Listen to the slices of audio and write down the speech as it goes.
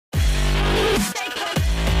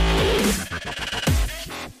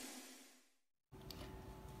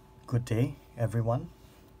Good day, everyone.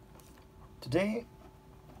 Today,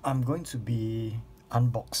 I'm going to be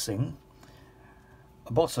unboxing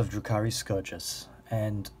a box of Drukhari Scourges.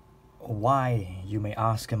 And why, you may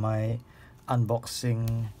ask, am I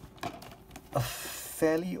unboxing a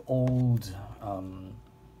fairly old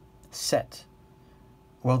set?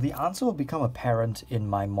 Well, the answer will become apparent in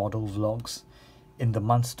my model vlogs in the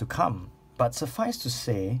months to come. But suffice to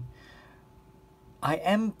say, I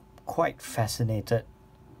am quite fascinated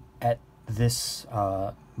at this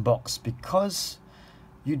box because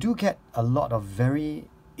you do get a lot of very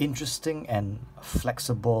interesting and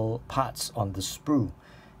flexible parts on the sprue,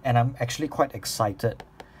 and I'm actually quite excited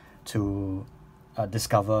to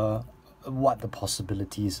discover what the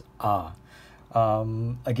possibilities are.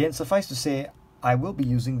 Again, suffice to say, I will be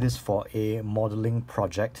using this for a modeling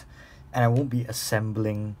project, and I won't be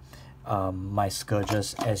assembling my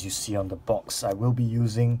Scourges as you see on the box. I will be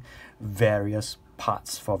using various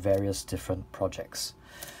parts for various different projects.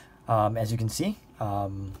 As you can see,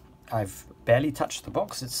 I've barely touched the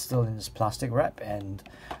box. It's still in its plastic wrap, and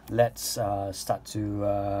let's start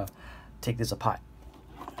to take this apart.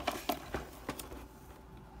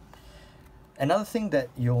 Another thing that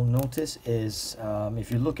you'll notice is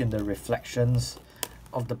if you look in the reflections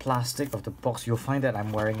of the plastic of the box, you'll find that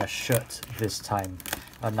I'm wearing a shirt this time.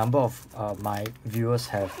 A number of my viewers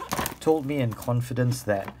have told me in confidence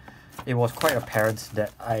that it was quite apparent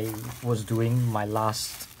that I was doing my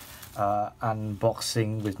last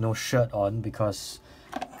unboxing with no shirt on because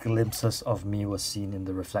glimpses of me were seen in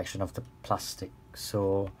the reflection of the plastic.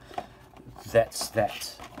 So that's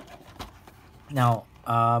that. Now,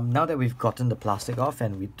 now that we've gotten the plastic off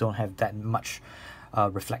and we don't have that much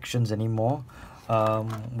reflections anymore,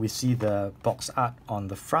 we see the box art on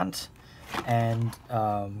the front and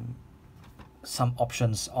some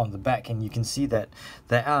options on the back, and you can see that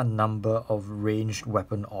there are a number of ranged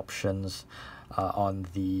weapon options on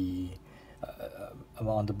the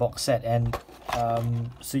box set, and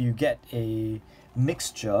so you get a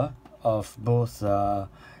mixture of both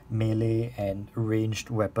melee and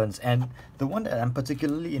ranged weapons. And the one that I'm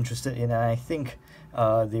particularly interested in, and I think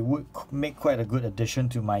they would make quite a good addition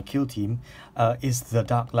to my kill team, is the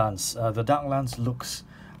Dark Lance. The Dark Lance looks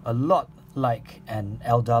a lot like an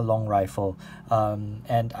Eldar long rifle,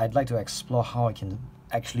 and I'd like to explore how I can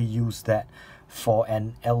actually use that for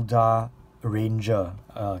an Eldar Ranger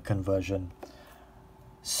conversion.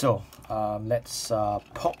 So let's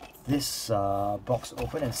pop this box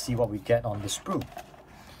open and see what we get on the sprue.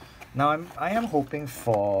 Now I am hoping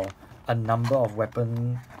for a number of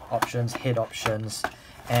weapon options, head options,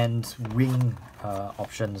 and wing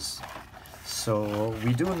options. So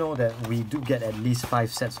we do know that we do get at least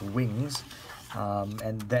 5 sets of wings,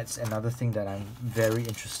 and that's another thing that I'm very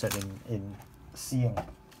interested in seeing.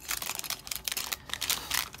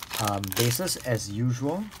 Bases as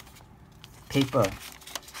usual, paper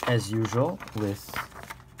as usual, with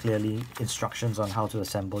clearly instructions on how to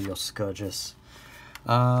assemble your Scourges.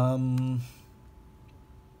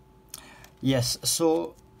 Yes,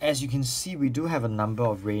 so as you can see, we do have a number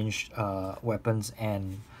of ranged weapons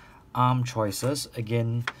and arm choices,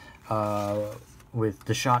 again with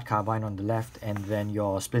the Shard Carbine on the left, and then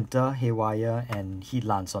your Splinter, Haywire, and Heat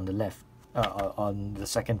Lance on the left, on the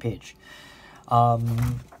second page.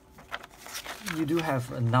 You do have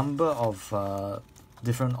a number of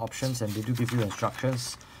different options, and they do give you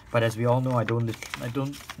instructions, but as we all know, I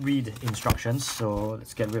don't read instructions, so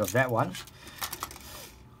let's get rid of that one.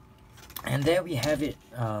 And there we have it.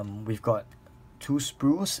 We've got 2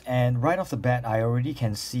 sprues, and right off the bat I already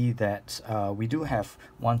can see that we do have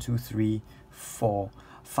 1, 2, 3, 4,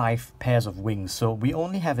 5 pairs of wings, so we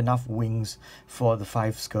only have enough wings for the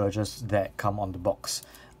 5 Scourges that come on the box.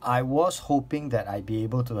 I was hoping that I'd be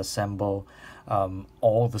able to assemble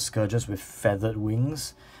all the Scourges with feathered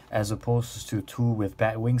wings as opposed to 2 with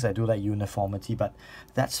bat wings. I do like uniformity, but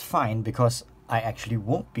that's fine because I actually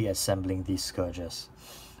won't be assembling these Scourges.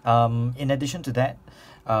 In addition to that,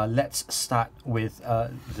 let's start with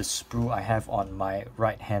the sprue I have on my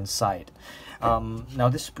right hand side. Now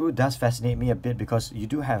this sprue does fascinate me a bit because you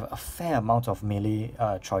do have a fair amount of melee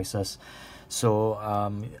choices, so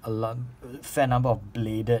a fair number of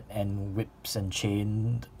bladed and whips and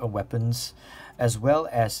chained weapons, as well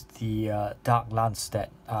as the Dark Lance that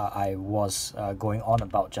I was going on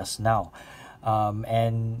about just now.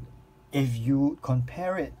 And if you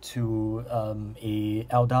compare it to a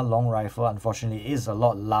Eldar long rifle, unfortunately it is a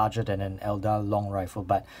lot larger than an Eldar long rifle,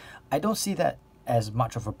 but I don't see that as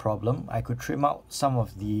much of a problem. I could trim out some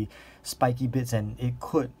of the spiky bits and it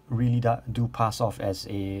could really do pass off as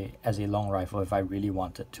a long rifle if I really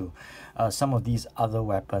wanted to. Some of these other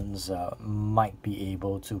weapons might be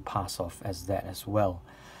able to pass off as that as well.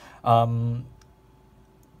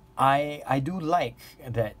 I do like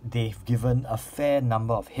that they've given a fair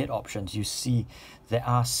number of hit options. You see there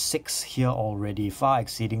are 6 here already, far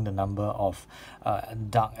exceeding the number of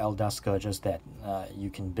Drukhari Scourges that you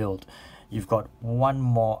can build. You've got one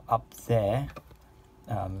more up there,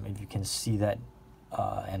 if you can see that,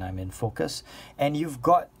 and I'm in focus. And you've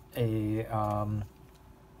got a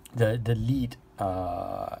the lead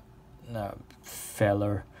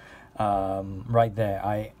feller right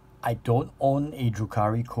there. I don't own a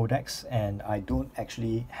Drukhari Codex, and I don't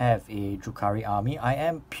actually have a Drukhari army. I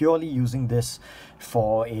am purely using this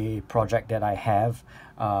for a project that I have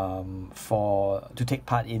to take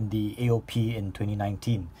part in the AOP in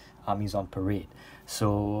 2019, Armies on Parade.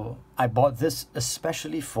 So I bought this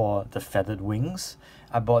especially for the feathered wings.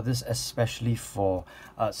 I bought this especially for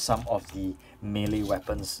some of the melee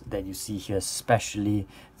weapons that you see here, especially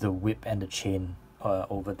the whip and the chain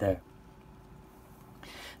over there.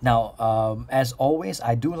 Now, as always,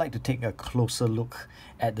 I do like to take a closer look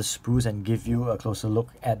at the sprues and give you a closer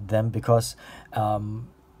look at them because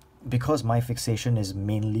my fixation is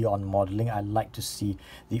mainly on modeling. I like to see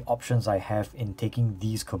the options I have in taking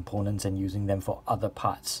these components and using them for other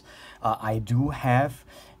parts. I do have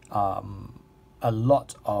a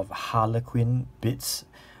lot of Harlequin bits.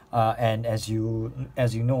 And as you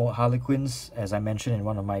know, Harlequins, as I mentioned in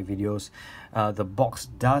one of my videos, the box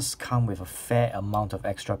does come with a fair amount of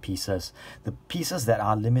extra pieces. The pieces that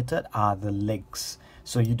are limited are the legs.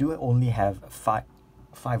 So you do only have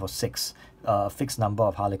five or six fixed number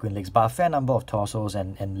of Harlequin legs, but a fair number of torsos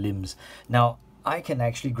and limbs. Now, I can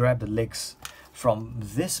actually grab the legs from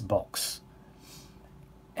this box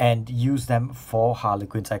and use them for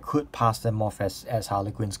Harlequins. I could pass them off as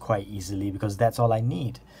Harlequins quite easily because that's all I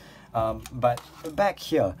need. But back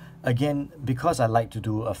here, again, because I like to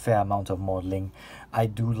do a fair amount of modeling, I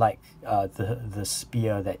do like the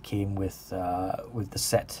spear that came with the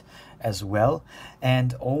set as well,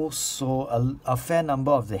 and also a fair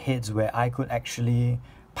number of the heads where I could actually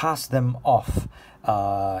pass them off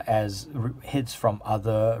as heads from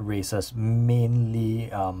other races, mainly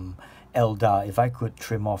Eldar, if I could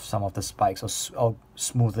trim off some of the spikes or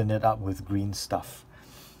smoothen it up with green stuff.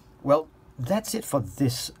 Well, that's it for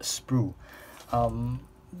this sprue.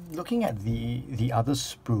 Looking at the other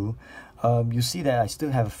sprue, you see that I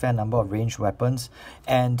still have a fair number of ranged weapons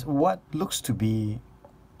and what looks to be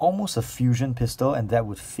almost a fusion pistol, and that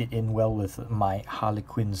would fit in well with my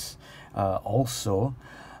Harlequins also.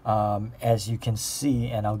 As you can see,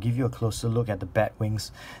 and I'll give you a closer look at the bat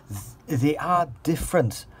wings, they are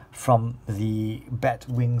different from the bat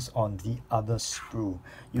wings on the other sprue.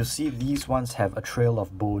 You'll see these ones have a trail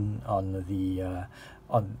of bone on the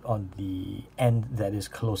end that is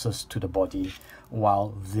closest to the body,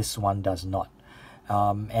 while this one does not.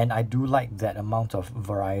 And I do like that amount of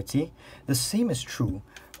variety. The same is true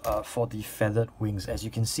for the feathered wings. As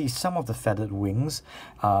you can see, some of the feathered wings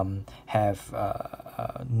have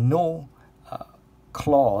no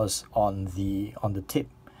claws on the tip,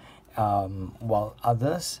 while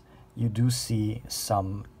others you do see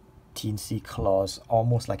some teensy claws,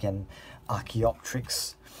 almost like an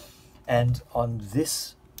Archaeopteryx. And on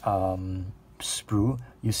this sprue,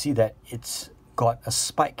 you see that it's got a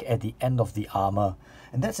spike at the end of the armor.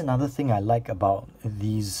 And that's another thing I like about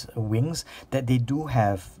these wings, that they do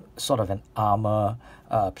have sort of an armor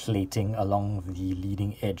plating along the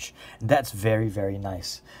leading edge. That's very, very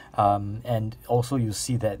nice. And also you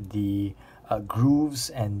see that the grooves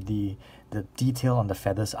and the detail on the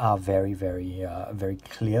feathers are very, very, very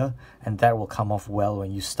clear, and that will come off well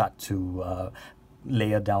when you start to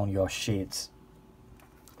layer down your shades.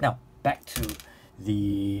 Now, back to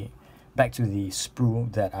the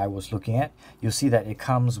sprue that I was looking at. You'll see that it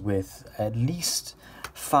comes with at least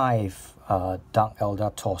 5 Dark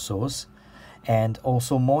Eldar torsos, and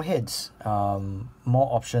also more heads, more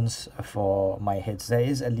options for my heads. There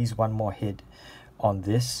is at least one more head on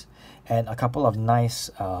this, and a couple of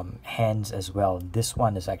nice hands as well. This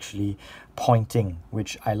one is actually pointing,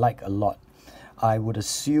 which I like a lot. I would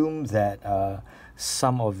assume that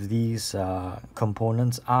some of these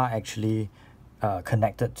components are actually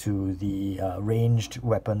connected to the ranged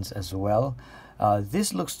weapons as well.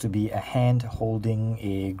 This looks to be a hand holding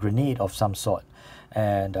a grenade of some sort,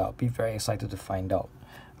 and I'll be very excited to find out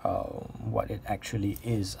what it actually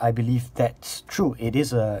is. I believe that's true. It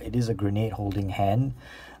is a grenade holding hand.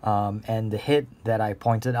 And the head that I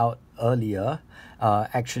pointed out earlier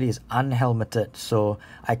actually is unhelmeted, so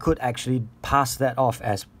I could actually pass that off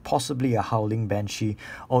as possibly a howling banshee,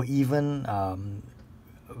 or even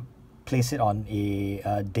place it on a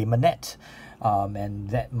daemonette, and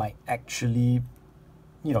that might actually,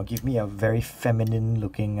 you know, give me a very feminine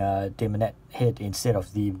looking daemonette head instead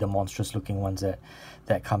of the monstrous looking ones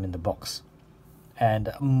that come in the box.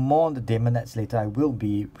 And more on the daemonettes later. I will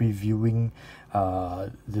be reviewing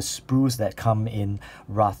the sprues that come in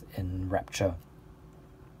Wrath and Rapture.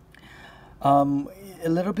 A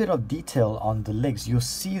little bit of detail on the legs. You'll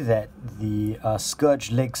see that the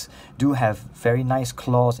Scourge legs do have very nice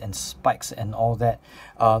claws and spikes and all that.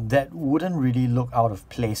 That wouldn't really look out of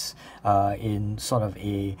place in sort of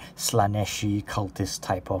a Slaneshi cultist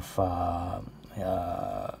type of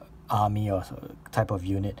army or type of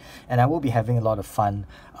unit, and I will be having a lot of fun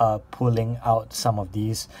pulling out some of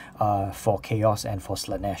these for Chaos and for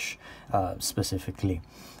Slanesh specifically.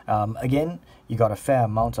 Again, you got a fair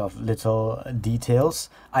amount of little details.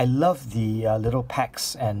 I love the little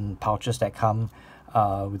packs and pouches that come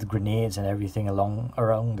with grenades and everything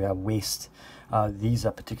around their waist. These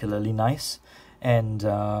are particularly nice. And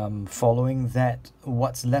following that,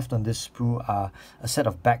 what's left on this sprue are a set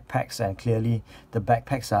of backpacks, and clearly the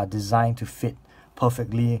backpacks are designed to fit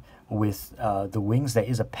perfectly with the wings. There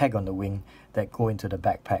is a peg on the wing that go into the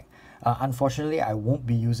backpack. Unfortunately, I won't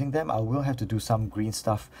be using them. I will have to do some green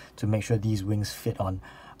stuff to make sure these wings fit on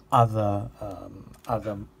other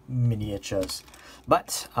miniatures.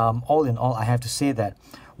 But all in all, I have to say that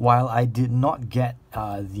while I did not get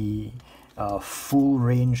the full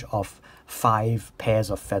range of 5 pairs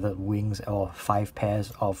of feathered wings or 5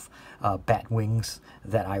 pairs of bat wings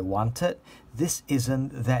that I wanted, this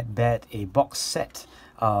isn't that bad a box set.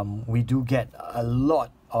 We do get a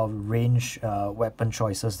lot of range weapon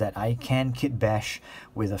choices that I can kit bash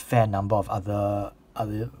with a fair number of other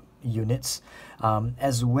units,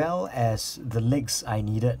 as well as the legs I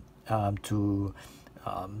needed to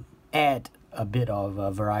add a bit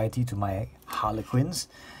of variety to my Harlequins,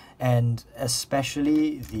 and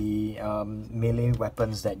especially the melee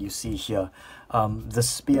weapons that you see here. The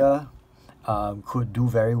spear could do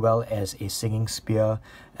very well as a singing spear,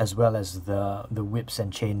 as well as the whips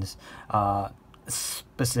and chains,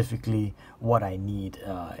 specifically what I need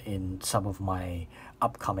in some of my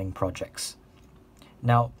upcoming projects.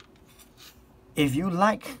 Now, if you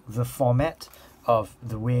like the format of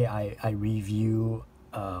the way I review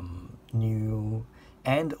new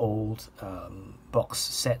and old box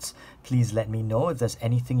sets, please let me know if there's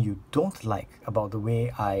anything you don't like about the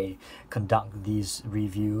way I conduct these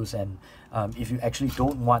reviews, and if you actually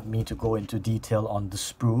don't want me to go into detail on the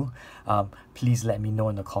sprue, please let me know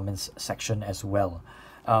in the comments section as well.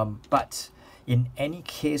 But in any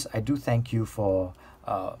case, I do thank you for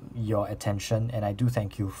your attention, and I do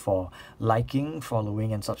thank you for liking,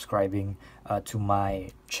 following and subscribing to my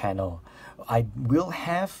channel. I will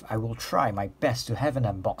try my best to have an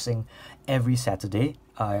unboxing every Saturday.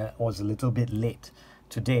 I was a little bit late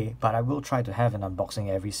today, but I will try to have an unboxing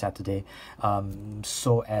every Saturday,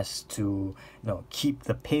 so as to keep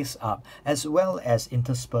the pace up, as well as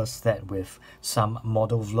intersperse that with some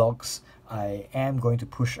model vlogs. I am going to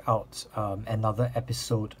push out another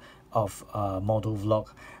episode of model vlog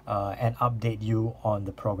and update you on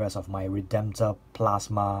the progress of my Redemptor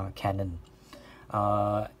plasma cannon.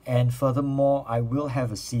 And furthermore, I will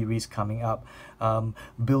have a series coming up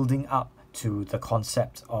building up to the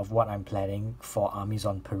concept of what I'm planning for Armies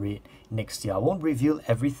on Parade next year. I won't reveal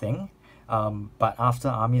everything, but after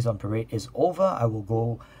Armies on Parade is over, I will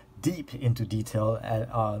go deep into detail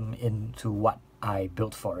into what I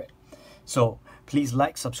built for it. So please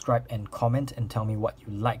like, subscribe and comment and tell me what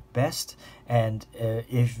you like best. And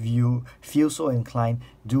if you feel so inclined,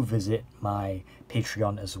 do visit my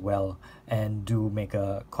Patreon as well and do make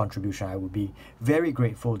a contribution. I would be very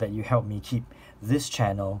grateful that you help me keep this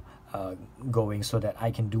channel going, so that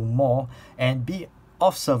I can do more and be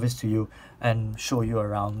of service to you and show you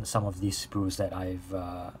around some of these sprues that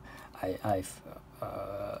I've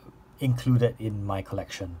included in my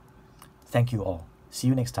collection. Thank you all. See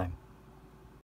you next time.